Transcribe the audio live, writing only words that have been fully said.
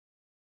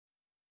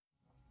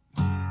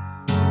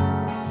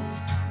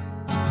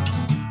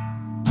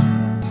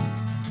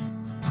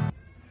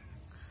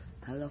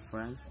Hello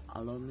friends,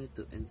 allow me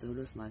to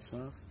introduce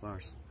myself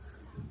first.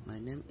 My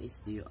name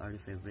is ardi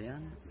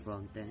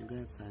from 10th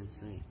grade Science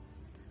 3.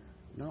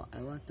 Now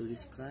I want to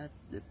describe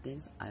the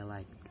things I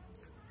like.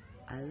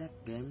 I like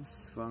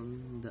games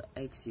from the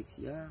age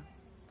 6 year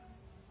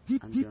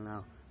until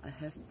now. I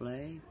have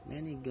played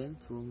many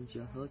games from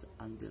childhood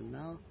until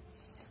now,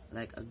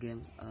 like a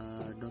games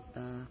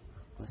Dota,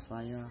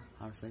 Crossfire,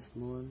 Harvest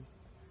Moon,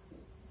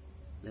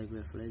 League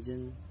of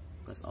Legends,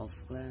 Clash of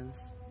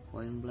Clans,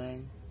 Point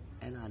Blank,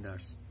 and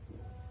others.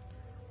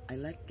 I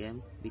like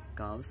games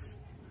because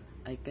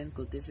I can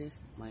cultivate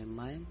my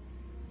mind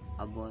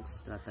about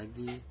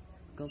strategy,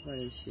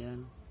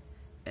 cooperation,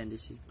 and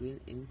discipline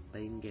in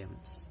playing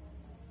games.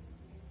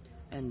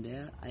 And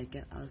there I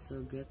can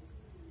also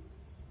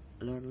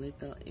learn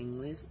little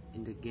English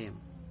in the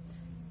game.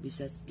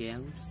 Besides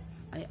games,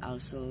 I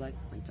also like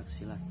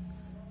pencaksilat.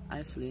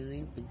 I've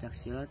learning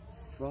pencaksilat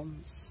from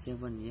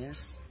 7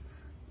 years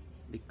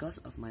because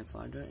of my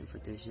father's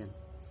invitation.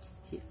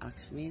 He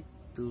asked me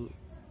to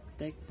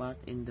take part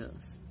in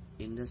this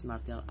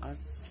martial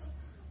arts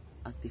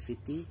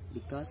activity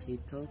because he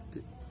thought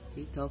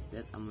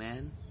that a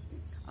man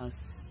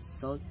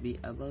should be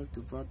able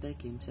to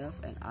protect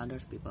himself and other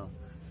people.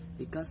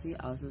 Because he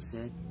also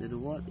said that the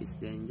world is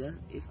dangerous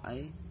if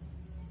I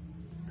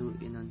too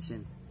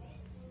innocent.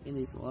 In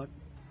this world,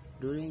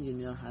 during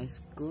junior high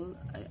school,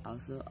 I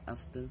also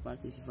often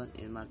participate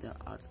in martial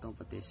arts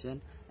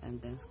competition,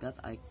 and thanks God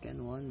I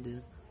can win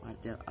the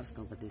martial arts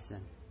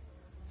competition.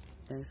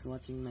 Thanks for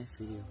watching my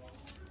video.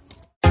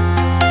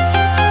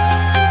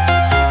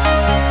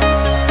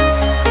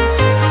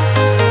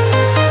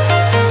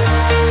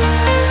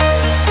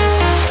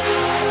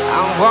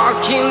 I'm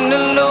walking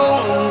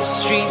alone, the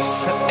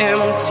streets are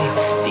empty.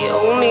 The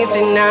only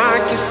thing I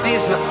can see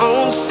is my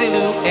own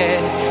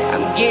silhouette.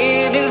 I'm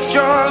getting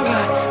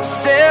stronger,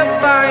 step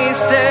by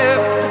step.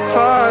 The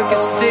clock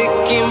is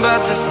ticking,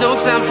 but there's no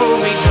time for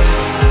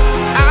regrets.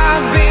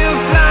 I've been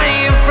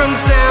flying from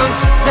town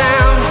to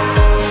town,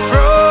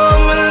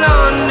 from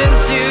London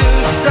to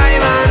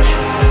Taiwan.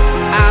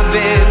 I've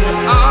been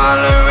all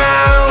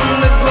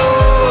around the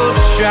globe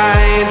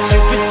trying to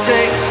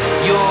protect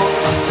your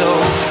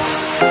soul.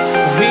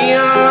 We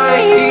are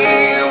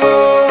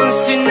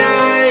heroes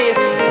tonight.